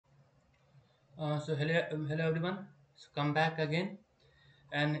Hello everyone. So come back again,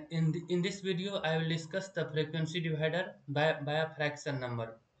 and in this video, I will discuss the frequency divider by a fraction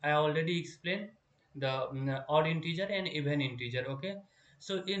number. I already explained the odd integer and even integer. Okay,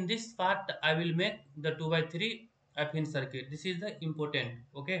 so in this part, I will make the 2 by 3 affine circuit. This is the important.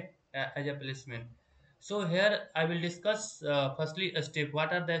 Okay, as a placement. So here I will discuss firstly a step.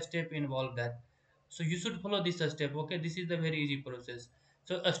 What are the step involved that? So you should follow this step. Okay, this is the very easy process.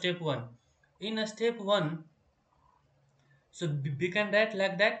 So a step one. In a step one, so we can write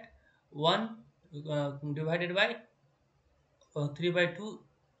like that: 1 divided by 3 by 2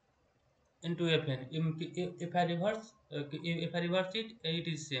 into fn. If I reverse, if I reverse it, it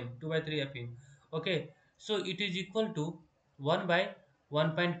is same 2 by 3 fn. Okay, so it is equal to 1 by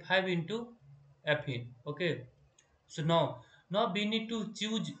 1.5 into fn. Okay, so now we need to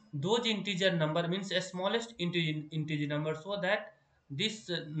choose those integer number, means a smallest integer number, so that this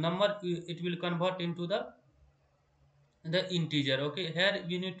number it will convert into the integer. Okay, here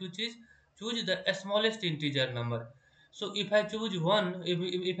we need to choose the smallest integer number. So if I choose 1,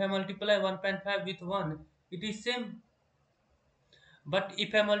 if I multiply 1.5 with 1, it is same. But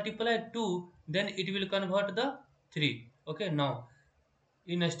if I multiply 2, then it will convert the 3. Okay, now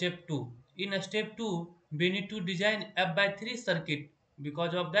in a step 2 we need to design f by 3 circuit.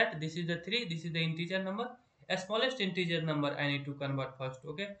 Because of that, this is the 3, this is the integer number, a smallest integer number I need to convert first.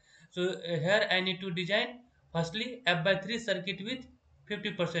 Okay, so here I need to design firstly f by 3 circuit with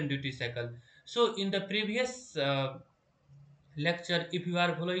 50% duty cycle. So in the previous lecture, if you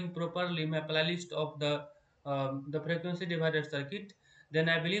are following properly my playlist of the frequency divider circuit, then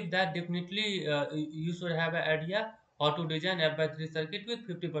I believe that definitely you should have an idea how to design f by 3 circuit with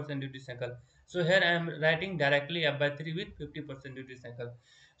 50% duty cycle. So here I am writing directly f by 3 with 50% duty cycle.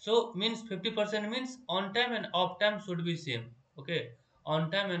 So means 50% means on time and off time should be same. Okay,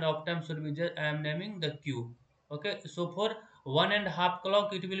 on time and off time should be, just I am naming the q. Okay, so for 1.5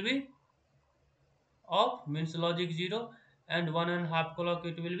 clock it will be off, means logic 0, and 1.5 clock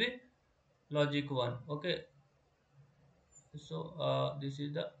it will be logic 1. Okay, so this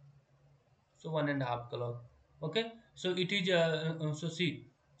is the, so 1.5 clock. Okay, so it is so see,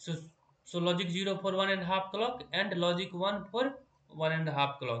 so logic 0 for 1.5 clock and logic 1 for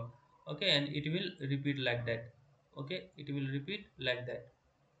 1.5 clock. Okay, and it will repeat like that. Okay, it will repeat like that.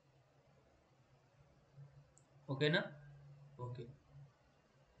 Okay na? Okay,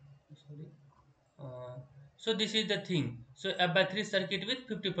 sorry. Uh, so this is the thing. So a battery circuit with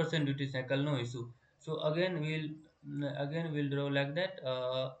 50% duty cycle, no issue. So again we'll draw like that.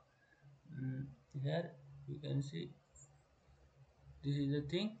 Mm, Here you can see this is the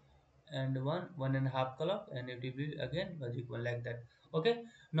thing, and 1.5 clock, and it will be again logic 1 like that. Okay,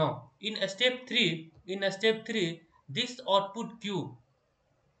 now in a step 3, this output q,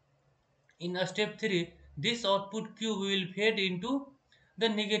 in a step 3, this output Q will fade into the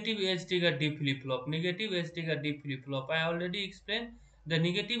negative edge trigger D flip flop. Negative edge trigger D flip flop. I already explained the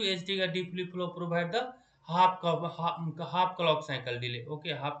negative edge trigger D flip flop provide the half clock cycle delay. Okay,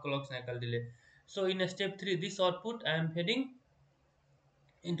 half clock cycle delay. So in a step 3, this output I am feeding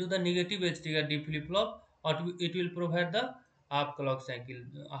into the negative edge trigger D flip flop, or it will provide the half clock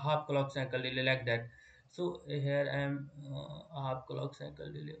cycle delay like that. So here I am half clock cycle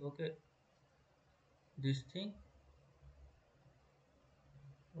delay. Okay, this thing.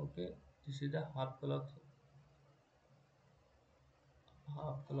 Okay, this is the half clock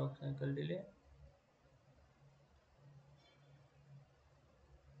cycle delay.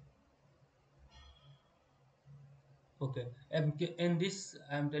 Okay, and this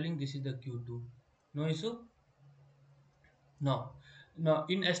I am telling, this is the q2. No issue. Now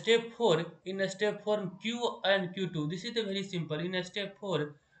in a step 4, q and q2, this is the very simple. In a step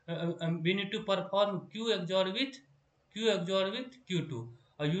 4, we need to perform q XOR with q2.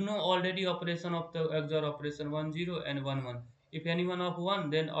 You know already operation of the XOR operation, 1 0 and 1 1. If any one of 1,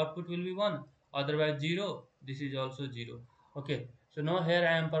 then output will be 1, otherwise 0. This is also 0. Okay, so now here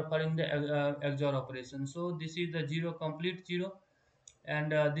I am performing the XOR operation. So this is the 0, complete 0,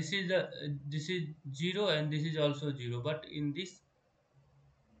 and this is 0, and this is also 0. But in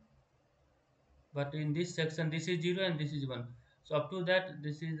this section, this is 0 and this is 1. So up to that,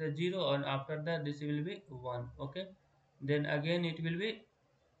 this is a 0, and after that this will be 1. Okay, then again it will be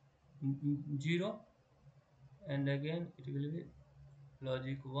 0, and again it will be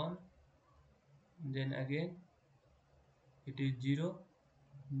logic 1, then again it is 0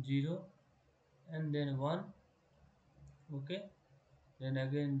 0, and then 1. Okay, then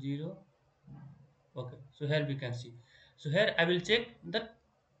again 0. Okay, so here we can see. So here I will check the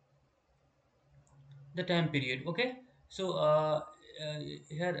time period. Okay, so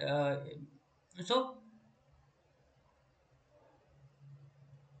here So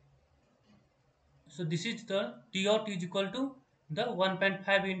so this is the T out is equal to the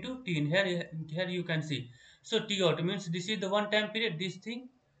 1.5 into T in here you can see. So T out means this is the one time period, this thing.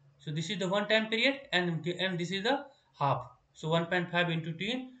 So this is the one time period, and this is the half. So 1.5 into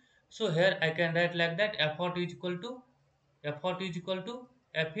T in. So here I can write like that: F out is equal to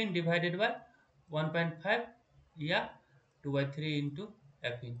F in divided by 1.5, yeah, 2 by 3 into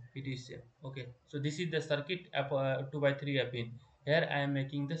F in. It is same. Okay. So this is the circuit, 2 by 3 F in. Here I am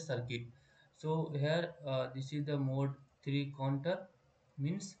making the circuit. So here this is the mode 3 counter,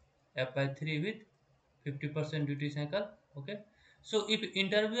 means F by 3 with 50% duty cycle. Okay. So if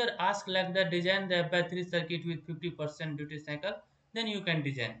interviewer asks like that, design the F by 3 circuit with 50% duty cycle, then you can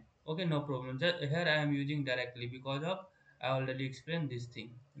design. Okay, no problem. Here I am using directly because of I already explained this thing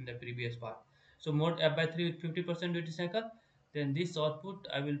in the previous part. So mode F by 3 with 50% duty cycle, then this output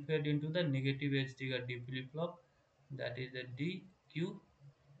I will fed into the negative edge trigger D flip flop, that is the D, Q,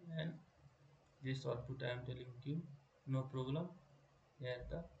 and this output I am telling Q, no problem. Here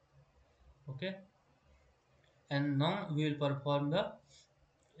the okay, and now we will perform the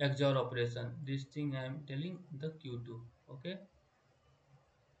XOR operation. This thing I am telling the Q2. Okay,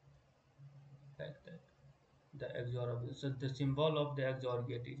 like that. The XOR operation. So the symbol of the XOR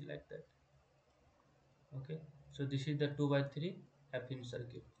gate is like that. Okay, so this is the 2 by 3 Fin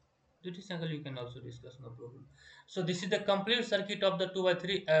circuit. Duty cycle you can also discuss, no problem. So this is the complete circuit of the 2 by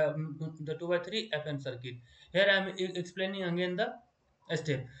 3 the 2 by 3 Fn circuit. Here I am explaining again the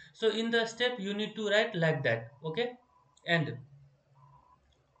step. So in the step you need to write like that. Okay, and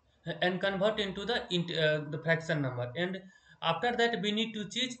convert into the fraction number, and after that we need to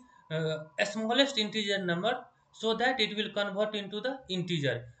choose a smallest integer number, so that it will convert into the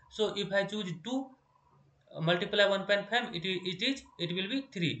integer. So if I choose 2 multiply 1.5, it will be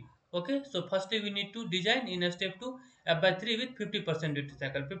 3. Okay, so firstly we need to design in a step 2 f by 3 with 50% duty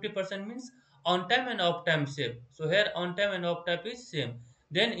cycle. 50% means on time and off time same. So here on time and off time is same.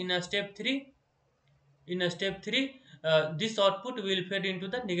 Then in a step 3, this output will fed into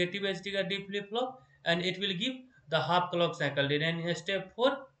the negative HDR D flip flop, and it will give the half clock cycle. Then in step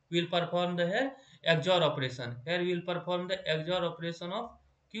 4, we will perform the here XOR operation. Here we will perform the XOR operation of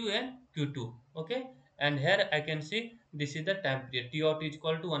Q and Q2. Okay, and here I can see this is the time period. T out is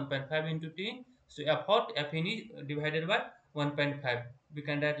equal to 1.5 into T. So F out, Fin is divided by 1.5. We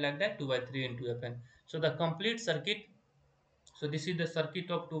can write like that, 2 by 3 into Fn. So the complete circuit, so this is the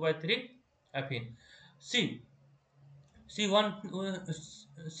circuit of 2 by 3 Fin. See, see one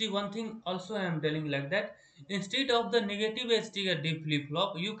see one thing also I am telling like that. Instead of the negative edge trigger D flip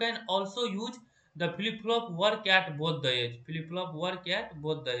flop, you can also use the flip flop work at both the edge. Flip flop work at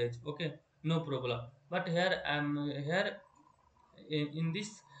both the edge. Okay, no problem. But here I am here in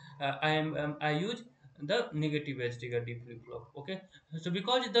this I use the negative edge trigger D flip flop. Okay, so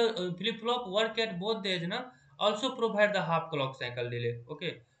because the flip flop work at both the edge na, also provide the half clock cycle delay.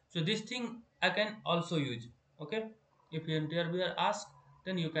 Okay, so this thing I can also use. Okay, if your interviewer ask,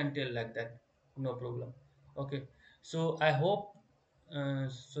 then you can tell like that, no problem. Okay, so I hope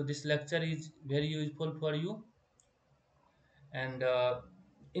so this lecture is very useful for you, and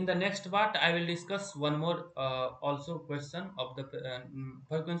in the next part I will discuss one more also question of the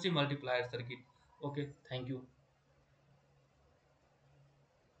frequency multiplier circuit. Okay, thank you.